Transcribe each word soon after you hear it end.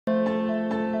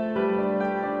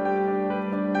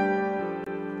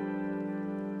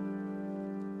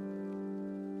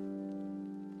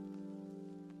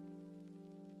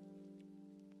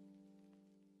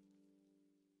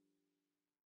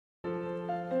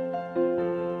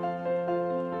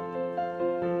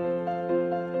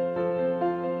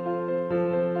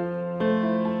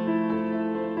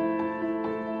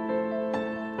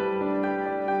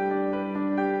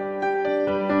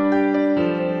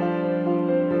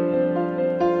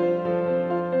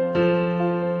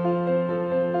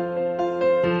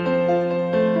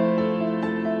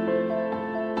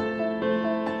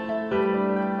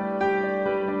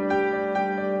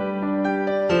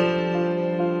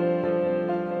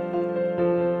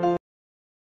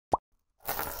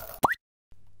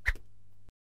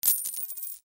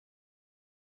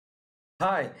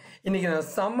Hi இன்னைக்கு நான்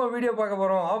செம்ம வீடியோ பார்க்க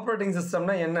போகிறோம். ஆப்ரேட்டிங்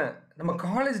சிஸ்டம்னா என்ன? நம்ம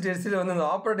காலேஜ் டேஸில் வந்து இந்த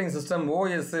ஆப்ரேட்டிங் சிஸ்டம்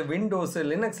ஓஎஸ் விண்டோஸ்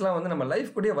லினக்ஸ்லாம் வந்து நம்ம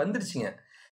லைஃப் கூடயே வந்துடுச்சுங்க.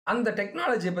 அந்த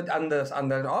டெக்னாலஜியை பற்றி அந்த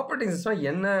அந்த ஆப்ரேட்டிங் சிஸ்டம்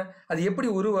என்ன, அது எப்படி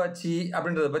உருவாச்சு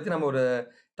அப்படின்றத பற்றி நம்ம ஒரு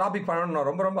டாபிக் பண்ணணும்னு நான்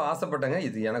ரொம்ப ரொம்ப ஆசைப்பட்டேங்க.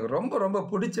 இது எனக்கு ரொம்ப ரொம்ப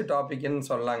பிடிச்ச டாபிக்னு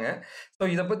சொல்லலாங்க. ஸோ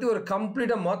இதை பற்றி ஒரு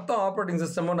கம்ப்ளீட்டாக மொத்த ஆப்ரேட்டிங்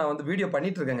சிஸ்டமும் நான் வந்து வீடியோ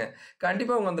பண்ணிட்டு இருக்கேங்க.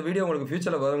 கண்டிப்பாக உங்கள் அந்த வீடியோ உங்களுக்கு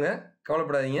ஃபியூச்சரில் வருங்க,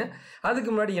 கவலைப்படாதீங்க. அதுக்கு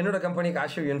முன்னாடி என்னோட கம்பெனி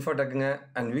KaaShiv Infotechங்க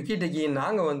அண்ட் விக்கிடெக்கி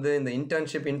நாங்கள் வந்து இந்த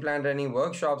internship இன்பிளான் training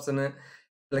work ஷாப்ஸ்னு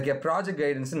like project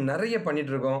guidance நிறைய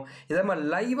பண்ணிட்டு இருக்கோம். இதே மாதிரி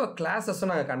லைவாக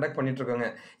கிளாஸஸும் நாங்கள் கண்டக்ட் பண்ணிட்டு இருக்கோங்க.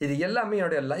 இது எல்லாமே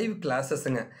என்னுடைய லைவ்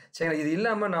கிளாஸஸுங்க. சரிங்களா? இது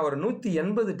இல்லாமல் நான் ஒரு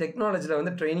 180 டெக்னாலஜியில்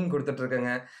வந்து ட்ரைனிங்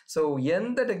கொடுத்துட்ருக்கேங்க. ஸோ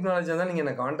எந்த டெக்னாலஜி இருந்தாலும் நீங்கள்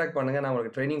என்னை காண்டாக்ட் பண்ணுங்கள், நான்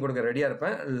உங்களுக்கு ட்ரைனிங் கொடுக்க ரெடியாக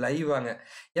இருப்பேன் லைவாங்க.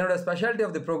 என்னோட ஸ்பெஷாலிட்டி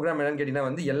ஆஃப் தி ப்ரோக்ராம் என்னன்னு கேட்டிங்கன்னா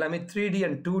வந்து எல்லாமே 3D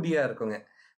அண்ட் 2Dயாக இருக்குங்க.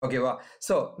 ஓகேவா?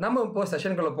 ஸோ நம்ம இப்போ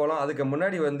செஷனுக்குள்ளே போகலாம். அதுக்கு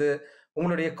முன்னாடி வந்து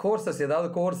உங்களுடைய கோர்சஸ் ஏதாவது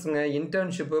கோர்ஸுங்க,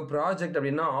 இன்டர்ன்ஷிப்பு, ப்ராஜெக்ட்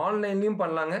அப்படின்னா ஆன்லைன்லையும்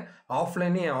பண்ணலாங்க,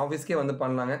 ஆஃப்லைன்லையும் என் ஆஃபீஸ்க்கே வந்து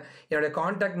பண்ணலாங்க. என்னுடைய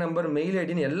காண்டாக்ட் நம்பர், மெயில்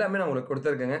ஐடின்னு எல்லாமே நான் உங்களுக்கு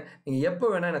கொடுத்துருக்கேங்க. நீங்கள் எப்போ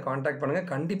வேணால் என்னை காண்டாக்ட் பண்ணுங்கள்,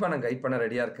 கண்டிப்பாக நான் கைட் பண்ண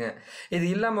ரெடியாக இருக்கேன். இது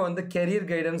இல்லாமல் வந்து career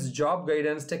guidance, job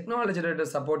guidance, technology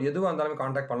related support எதுவாக இருந்தாலுமே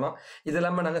காண்டாக்ட் பண்ணலாம். இது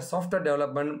இல்லாமல் நாங்கள் சாஃப்ட்வேர்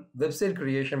டெவலப்மெண்ட், வெப்சைட்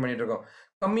கிரியேஷன் பண்ணிட்டு இருக்கோம்.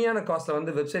 கம்மியான காஸ்ட்டில்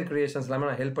வந்து வெப்சைட் கிரியேஷன்ஸ் எல்லாமே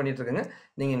நான் ஹெல்ப் பண்ணிட்டு இருக்கேங்க.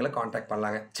 நீங்கள் எங்களை காண்டாக்ட்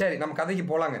பண்ணலாங்க. சரி, நம்ம கதைக்கு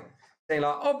போகலாங்க.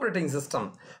 சரிங்களா? ஆப்ரேட்டிங்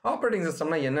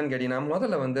சிஸ்டம்னா என்னன்னு கேட்டீங்கன்னா,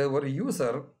 முதல்ல வந்து ஒரு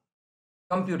யூசர்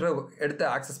கம்ப்யூட்டரை எடுத்து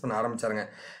ஆக்சஸ் பண்ண ஆரம்பிச்சாருங்க.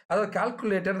 அதாவது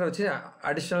கால்குலேட்டர் வச்சு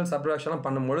அடிஷ்னல் சப்ட்ராக்ஷன்லாம்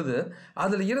பண்ணும்பொழுது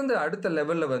அதில் இருந்து அடுத்த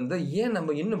லெவலில் வந்து ஏன்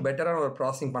நம்ம இன்னும் பெட்டரான ஒரு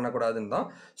ப்ராசஸிங் பண்ணக்கூடாதுன்னு தான்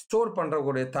ஸ்டோர்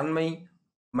பண்ணுறக்கூடிய தன்மை,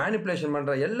 மேனிப்புலேஷன்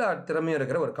பண்ணுற எல்லா திறமையும்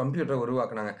இருக்கிற ஒரு கம்ப்யூட்டரை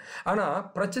உருவாக்குனாங்க. ஆனால்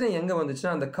பிரச்சனை எங்கே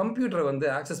வந்துச்சுன்னா, அந்த கம்ப்யூட்டரை வந்து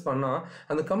ஆக்சஸ் பண்ணால்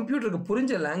அந்த கம்ப்யூட்டருக்கு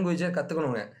புரிஞ்ச லாங்குவேஜை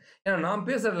கற்றுக்கணுங்க. ஏன்னா நான்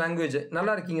பேசுகிற லாங்குவேஜ்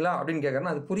நல்லா இருக்கீங்களா அப்படின்னு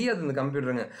கேட்குறேன்னா அது புரியாது இந்த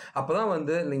கம்ப்யூட்டருங்க. அப்போ தான்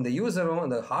வந்து இந்த யூசரும்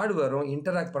அந்த ஹார்ட்வேரும்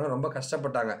இன்டராக்ட் பண்ண ரொம்ப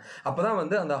கஷ்டப்பட்டாங்க. அப்போ தான்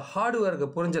வந்து அந்த ஹார்ட்வேருக்கு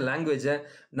புரிஞ்ச லாங்குவேஜை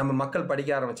நம்ம மக்கள்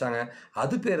படிக்க ஆரம்பித்தாங்க.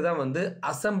 அது பேர் தான் வந்து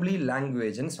அசம்பிளி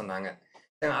லாங்குவேஜ்னு சொன்னாங்க.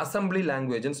 அசம்பிளி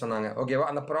லாங்குவேஜ்னு சொன்னாங்க. ஓகேவா?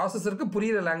 அந்த ப்ராசஸருக்கு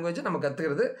புரிகிற லாங்குவேஜை நம்ம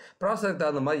கற்றுக்கிறது, ப்ராசஸருக்கு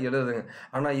தகுந்த மாதிரி எழுதுங்க.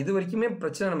 ஆனால் இது வரைக்குமே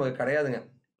பிரச்சனை நமக்கு கிடையாதுங்க.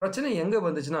 பிரச்சனை எங்கே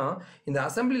வந்துச்சுன்னா, இந்த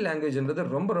அசம்பிளி லாங்குவேஜ்ன்றது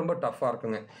ரொம்ப ரொம்ப டஃப்பாக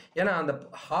இருக்குங்க. ஏன்னா அந்த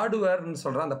ஹார்ட்வேர்னு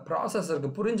சொல்கிற அந்த ப்ராசஸருக்கு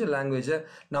புரிஞ்ச லாங்குவேஜை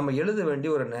நம்ம எழுத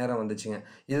வேண்டிய ஒரு நேரம் வந்துச்சுங்க.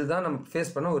 இதுதான் நம்ம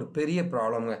ஃபேஸ் பண்ண ஒரு பெரிய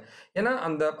ப்ராப்ளம்ங்க. ஏன்னா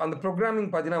அந்த அந்த ப்ரோக்ராமிங்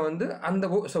பார்த்தீங்கன்னா வந்து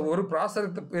அந்த ஒரு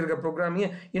ப்ராசஸருக்கு இருக்கிற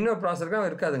ப்ரோக்ராமிங்கே இன்னொரு ப்ராசஸருக்கும்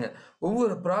இருக்காதுங்க.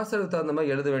 ஒவ்வொரு ப்ராசஸருக்கு தகுந்த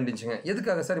மாதிரி எழுத வேண்டிச்சுங்க.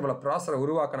 எதுக்காக சார் இவ்வளோ ப்ராசஸரை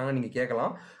உருவாக்குனாங்கன்னு நீங்கள்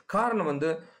கேட்கலாம். காரணம் வந்து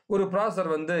ஒரு ப்ராசஸர்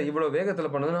வந்து இவ்வளோ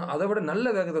வேகத்தில் பண்ணுதுன்னா அதை விட நல்ல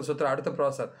வேகத்தில் சுற்றுற அடுத்த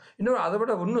ப்ராசஸர், இன்னொரு அதை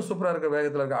விட இன்னும் சூப்பராக இருக்கிற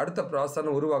வேகத்தில் இருக்க அடுத்த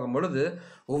ப்ராசஸர்னு உருவாகும் பொழுது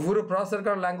ஒவ்வொரு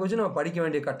ப்ராசஸருக்கான லாங்குவேஜும் நம்ம படிக்க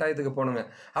வேண்டிய கட்டாயத்துக்கு போகணுங்க.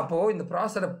 அப்போது இந்த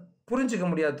ப்ராசஸரை புரிஞ்சிக்க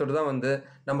முடியாதது தான் வந்து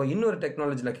நம்ம இன்னொரு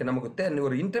டெக்னாலஜியில் நமக்கு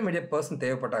ஒரு இன்டர்மீடியட் பர்சன்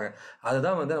தேவைப்பட்டாங்க.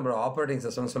 அதுதான் வந்து நம்மளோட ஆப்ரேட்டிங்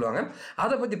சிஸ்டம்னு சொல்லுவாங்க.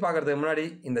 அதை பற்றி பார்க்குறதுக்கு முன்னாடி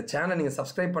இந்த சேனல் நீங்கள்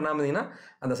சப்ஸ்கிரைப் பண்ணாமல் இருந்தீங்கன்னா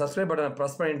அந்த சப்ஸ்கிரைப் பட்டனை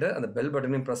ப்ரெஸ் பண்ணிட்டு அந்த பெல்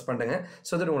பட்டனையும் ப்ரெஸ் பண்ணுங்க.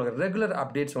 ஸோ தட் உங்களுக்கு ரெகுலர்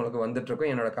அப்டேட்ஸ் உங்களுக்கு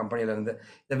வந்துட்டுருக்கும் என்னோட கம்பெனிலேருந்து.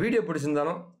 இந்த வீடியோ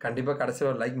பிடிச்சிருந்தாலும் கண்டிப்பாக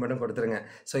கடைசியில் ஒரு லைக் மட்டும் கொடுத்துருங்க.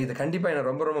 ஸோ இது கண்டிப்பாக என்னை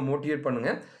ரொம்ப ரொம்ப மோட்டிவேட்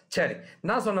பண்ணுங்கள். சரி,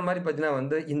 நான் சொன்ன மாதிரி பார்த்தீங்கன்னா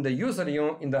வந்து இந்த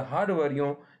யூசரையும் இந்த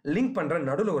ஹார்ட்வேரையும் லிங்க் பண்ணுற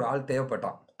நடுவில் ஒரு ஆள்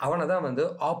தேவைப்பட்டான். அவனை தான் வந்து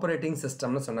ஆப்ரேட்டிங்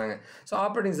சிஸ்டம்னு சொன்னாங்க. ஸோ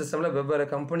ஆப்ரேட்டிங் சிஸ்டமில் வெவ்வேறு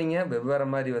கம்பெனிங்க வெவ்வேறு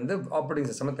மாதிரி வந்து ஆப்ரேட்டிங்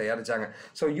சிஸ்டமை தயாரித்தாங்க.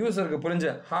 ஸோ யூசருக்கு புரிஞ்ச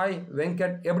ஹாய்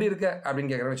வெங்கட் எப்படி இருக்க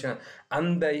அப்படின்னு கேட்குற விஷயம்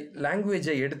அந்த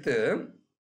லாங்குவேஜை எடுத்து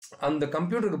அந்த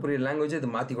கம்ப்யூட்டருக்கு புரியுற லாங்குவேஜை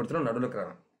இது மாற்றி கொடுத்துட்டு நடுவில்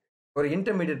இருக்கிறாங்க ஒரு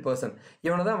இன்டர்மீடியட் பர்சன்.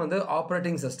 இவனை தான் வந்து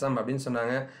ஆப்ரேட்டிங் சிஸ்டம் அப்படின்னு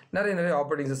சொன்னாங்க. நிறைய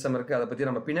ஆப்ரேட்டிங் சிஸ்டம் இருக்குது, அதை பற்றி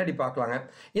நம்ம பின்னாடி பார்க்கலாங்க.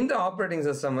 இந்த ஆப்ரேட்டிங்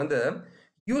சிஸ்டம் வந்து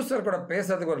யூசர் கூட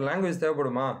பேசுறதுக்கு ஒரு லாங்குவேஜ்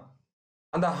தேவைப்படுமா,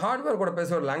 அந்த ஹார்ட்வேர் கூட பேச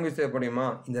ஒரு லாங்குவேஜ் தேவைப்படுமா,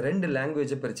 இந்த ரெண்டு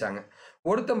லாங்குவேஜை பிரித்தாங்க.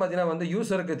 ஒருத்தன் பார்த்தீங்கன்னா வந்து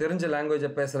யூசருக்கு தெரிஞ்ச லாங்குவேஜை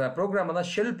பேசுகிற ப்ரோக்ராமை தான்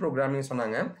ஷெல் ப்ரோக்ராமிங்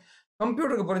சொன்னாங்க.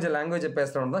 கம்ப்யூட்டருக்கு புரிஞ்ச லாங்குவேஜை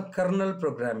பேசுகிறவங்க தான் கர்னல்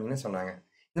ப்ரோக்ராமிங்னு சொன்னாங்க.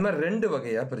 இந்த மாதிரி ரெண்டு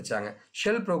வகையாக பிரித்தாங்க.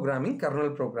 ஷெல் ப்ரோக்ராமிங்,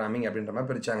 கர்னல் ப்ரோக்ராமிங் அப்படின்ற மாதிரி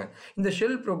பிரித்தாங்க. இந்த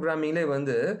ஷெல் ப்ரோக்ராமிங்லேயே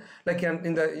வந்து லைக்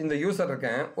இந்த யூசர்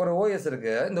இருக்கேன், ஒரு ஓஎஸ்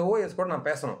இருக்குது, இந்த ஓஎஸ் கூட நான்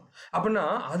பேசணும் அப்படின்னா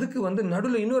அதுக்கு வந்து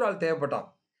நடுவில் இன்னொரு ஆள் தேவைப்பட்டான்.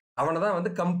 அவனை தான்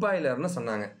வந்து கம்பைலர்னு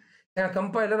சொன்னாங்க.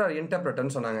 கம்பைலர் ஆர்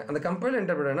இன்டர்பிரட்டர்னு சொன்னாங்க. அந்த கம்பைலர்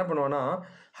இன்டர்பிரட்டர் என்ன பண்ணுவான்னா,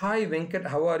 ஹாய் வெங்கட்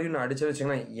ஹவ் ஆர் யூன்னு அடிச்சு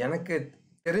வச்சுங்கன்னா எனக்கு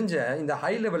தெரிஞ்ச இந்த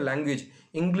ஹை லெவல் லாங்குவேஜ்,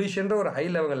 இங்கிலீஷ்ன்ற ஒரு ஹை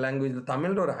லெவல் லாங்குவேஜ்,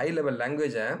 தமிழ்ன்ற ஒரு ஹை லெவல்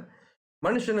லாங்குவேஜை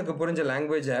மனுஷனுக்கு புரிஞ்ச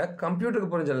லாங்குவேஜை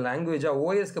கம்ப்யூட்டருக்கு புரிஞ்ச லாங்குவேஜா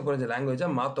ஓஎஸ்க்கு புரிஞ்ச லாங்குவேஜா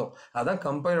மாற்றும். அதுதான்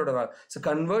கம்பைலரோட வேலை. So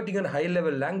converting and high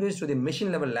level language to the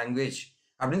machine level language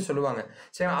அப்படின்னு சொல்லுவாங்க.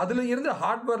 சரி, அதில் இருந்து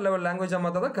ஹார்ட்வேர் லெவல் லாங்குவேஜாக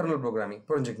மாற்றா தான் கர்னல் ப்ரோக்ராமிங்.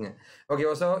 புரிஞ்சுக்குங்க.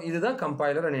 ஓகேவா? ஸோ இதுதான்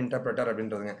கம்பைலர் அண்ட் இன்டர்பிரட்டர்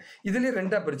அப்படின்றதுங்க. இதுலேயே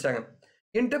ரெண்டாக பிரித்தாங்க.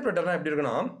 இன்டர்பிரட்டர்னா எப்படி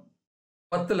இருக்குன்னா,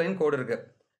 10 லைன் கோடு இருக்குது.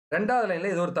 2வது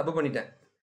லைனில் ஏதோ ஒரு தப்பு பண்ணிட்டேன்,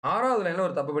 6வது லைனில்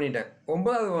ஒரு தப்பு பண்ணிட்டேன்,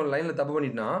 9வது லைனில் தப்பு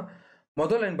பண்ணிட்டேன்னா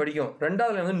முதல் லைன் படிக்கும்,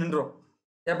 2வது லைன் வந்து நின்றோம்.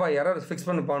 ஏப்பா எரர் ஃபிக்ஸ்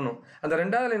பண்ணணும். அந்த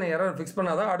 2வது லைனை எரர் ஃபிக்ஸ்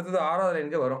பண்ணால் தான் அடுத்தது 6வது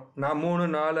லைனுக்கே வரும். நான் 3,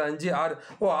 4, 5,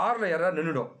 6 6ல் எரர்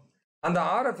நின்றுடும். அந்த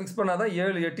 6 ஃபிக்ஸ் பண்ணால் தான்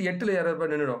 7, 8, 8ல் எரர்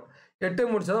போய் நின்றுடும். 8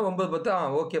 முடிச்சா தான் 9, 10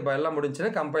 ஓகேப்பா எல்லாம்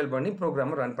முடிஞ்சுன்னு கம்பைல் பண்ணி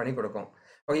ப்ரோக்ராமை ரன் பண்ணி கொடுக்கும்.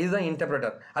 ஓகே, இதுதான்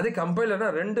இன்டர்பிரட்டர். அதே கம்பைலர்னா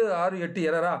 2, 6, 8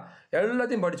 எரரா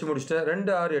எல்லாத்தையும் படித்து முடிச்சுட்டு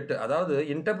 2, 6, 8 அதாவது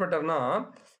இன்டர்பிரட்டர்னா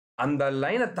அந்த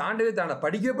லைனை தாண்டவே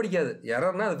படிக்காது.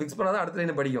 எரர்னா அதை ஃபிக்ஸ் பண்ணால் தான் அடுத்த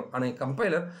லைனை படிக்கும். ஆனால்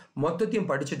கம்பைலர் மொத்தத்தையும்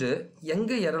படிச்சுட்டு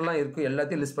எங்கே எரர்லாம் இருக்கும்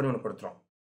எல்லாத்தையும் லிஸ்ட் பண்ணி ஒன்று கொடுத்துரும்.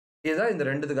 இதுதான் இந்த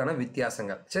ரெண்டுத்துக்கான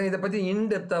வித்தியாசங்கள். சரி, இதை பற்றி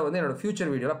இன்டெப்த்தாக வந்து என்னோட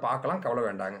ஃபியூச்சர் வீடியோவில் பார்க்கலாம், கவலை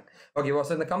வேண்டாங்க. ஓகேவா?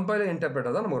 ஸோ இந்த கம்பைலர்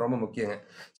இன்டர்பிரட்டர் தான் நமக்கு ரொம்ப முக்கியங்க.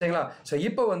 சரிங்களா? ஸோ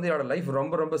இப்போ வந்து என்னோட லைஃப்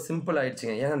ரொம்ப சிம்பிள்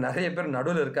ஆயிடுச்சுங்க. ஏன்னா நிறைய பேர்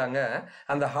நடுவில் இருக்காங்க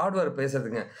அந்த ஹார்ட்வேர்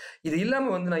பேசுறதுங்க. இது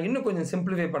இல்லாமல் வந்து நான் இன்னும் கொஞ்சம்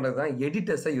சிம்பிளிஃபை பண்ணுறது தான்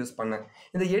எடிட்டர்ஸை யூஸ் பண்ணேன்.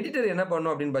 இந்த எடிட்டர் என்ன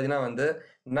பண்ணும் அப்படின்னு பார்த்தீங்கன்னா வந்து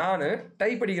நான்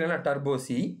டைப் அடிக்கிறேன்னா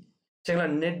டர்போசி, சரிங்களா,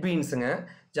 நெட்பீன்ஸுங்க,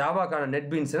 ஜாவாக்கான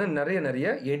நெட்பீன்ஸ்னு நிறைய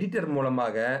எடிட்டர்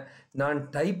மூலமாக நான்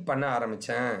டைப் பண்ண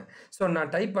ஆரம்பித்தேன். ஸோ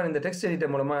நான் டைப் பண்ண இந்த டெக்ஸ்ட்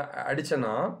எடிட்டர் மூலமாக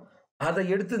அடித்தேன்னா அதை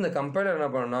எடுத்து இந்த கம்பைலர் என்ன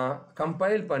பண்ணணும்னா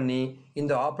கம்பைல் பண்ணி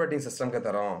இந்த ஆப்ரேட்டிங் சிஸ்டம்க்கு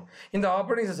தரோம். இந்த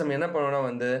ஆப்ரேட்டிங் சிஸ்டம் என்ன பண்ணணும்னா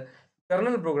வந்து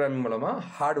கர்னல் ப்ரோக்ராமிங் மூலமாக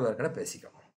ஹார்ட்வேர்க்கிட்ட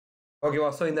பேசிக்கும். ஓகேவா?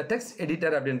 ஸோ இந்த டெக்ஸ்ட்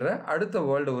எடிட்டர் அப்படின்ற அடுத்த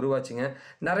வேர்ல்டு உருவாச்சுங்க.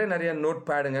 நிறைய note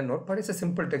பேடுங்க. Note pad is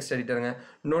simple text எடிட்டருங்க.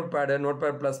 Note pad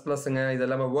 ++ங்க, இது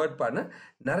எல்லாமே வேர்ட் பேட்னு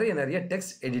நிறைய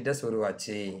டெக்ஸ்ட் எடிட்டர்ஸ்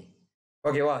உருவாச்சு.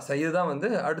 ஓகேவா? ஸோ இதுதான் வந்து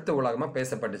அடுத்த உலகமாக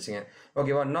பேசப்பட்டுச்சுங்க.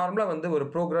 ஓகேவா? நார்மலாக வந்து ஒரு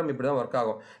ப்ரோக்ராம் இப்படி தான் ஒர்க்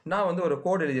ஆகும். நான் வந்து ஒரு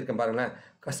கோட் எழுதியிருக்கேன் பாருங்களேன்.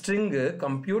 ஸ்ட்ரிங்கு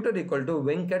கம்ப்யூட்டர் =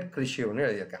 வெங்கட் கிருஷிவ்னு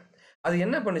எழுதியிருக்கேன். அது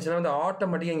என்ன பண்ணுச்சுன்னா வந்து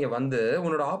ஆட்டோமேட்டிக்காக இங்கே வந்து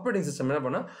உன்னோட ஆப்ரேட்டிங் சிஸ்டம் என்ன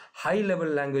பண்ணால் ஹை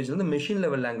லெவல் லாங்குவேஜ் வந்து மெஷின்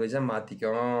லெவல் லாங்குவேஜாக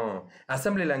மாற்றிக்கும்.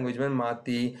 அசம்பிளி லாங்குவேஜ் மாதிரி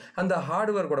மாற்றி அந்த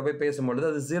ஹார்ட்வேர் கூட போய் பேசும்பொழுது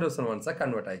அது 0s and 1s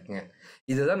கன்வெர்ட் ஆகிக்குங்க.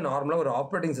 இதுதான் நார்மலாக ஒரு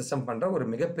ஆப்ரேட்டிங் சிஸ்டம் பண்ணுற ஒரு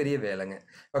மிகப்பெரிய வேலைங்க.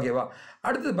 ஓகேவா?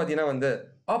 அடுத்தது பார்த்தீங்கன்னா வந்து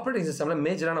ஆப்ரேட்டிங் சிஸ்டமில்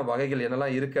மேஜரான வகைகள்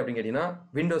என்னெல்லாம் இருக்குது அப்படின்னு கேட்டிங்கன்னா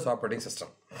விண்டோஸ் ஆப்ரேட்டிங்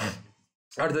சிஸ்டம்,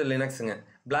 அடுத்தது லினக்ஸுங்க,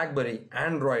 blackberry,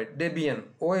 Android, Debian,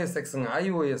 ஓஎஸ்எக்ஸுங்க,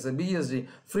 iOS, BST,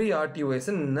 free RTOS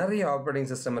நிறைய ஆப்ரேட்டிங்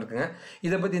சிஸ்டம் இருக்குங்க.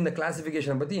 இதை பற்றி இந்த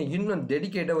கிளாசிஃபிகேஷனை பற்றி இன்னும்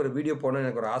டெடிக்கேட்டாக ஒரு வீடியோ போடணும்னு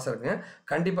எனக்கு ஒரு ஆசை இருக்குங்க.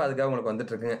 கண்டிப்பாக அதுக்காக உங்களுக்கு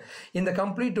வந்துட்டு இருக்குங்க. இந்த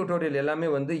கம்ப்ளீட் டியூட்டோரியல் எல்லாமே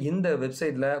வந்து இந்த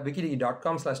வெப்சைட்டில்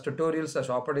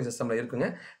wikidiki.com/tutorials/ஆப்ரேட்டிங் சிஸ்டமில் இருக்குங்க.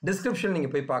 டிஸ்கிரிப்ஷன்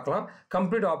நீங்கள் போய் பார்க்கலாம்.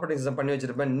 கம்ப்ளீட் ஆப்ரேட்டிங் சிஸ்டம் பண்ணி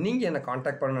வச்சிருப்பேன். நீங்கள் என்ன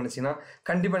காண்டாக்ட் பண்ணணும்னு நினச்சிங்கன்னா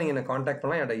கண்டிப்பாக நீங்கள் என்ன காண்டாக்ட்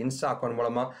பண்ணலாம். என்னோட இன்ஸ்டா அக்கௌண்ட்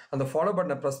மூலமாக அந்த ஃபாலோ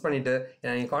பட்டனை ப்ரெஸ் பண்ணிவிட்டு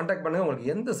நீங்கள் காண்டாக்ட் பண்ணுங்கள்.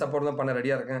 உங்களுக்கு எந்த சப்போர்ட் தான் பண்ண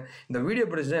ரெடியாக இருக்கேன். இந்த வீடியோ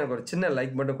பிடிச்சா எனக்கு ஒரு சின்ன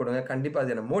லைக் மட்டும் கொடுங்க. கண்டிப்பாக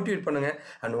அது என்னை மோட்டிவேட் பண்ணுங்கள்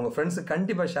அண்ட் உங்கள் ஃப்ரெண்ட்ஸுக்கு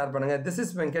கண்டிப்பாக ஷேர் பண்ணுங்கள். This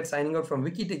is Venkat signing out from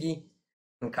விக்கிடெக்கி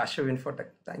and KaaShiv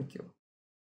Infotech. Thank you.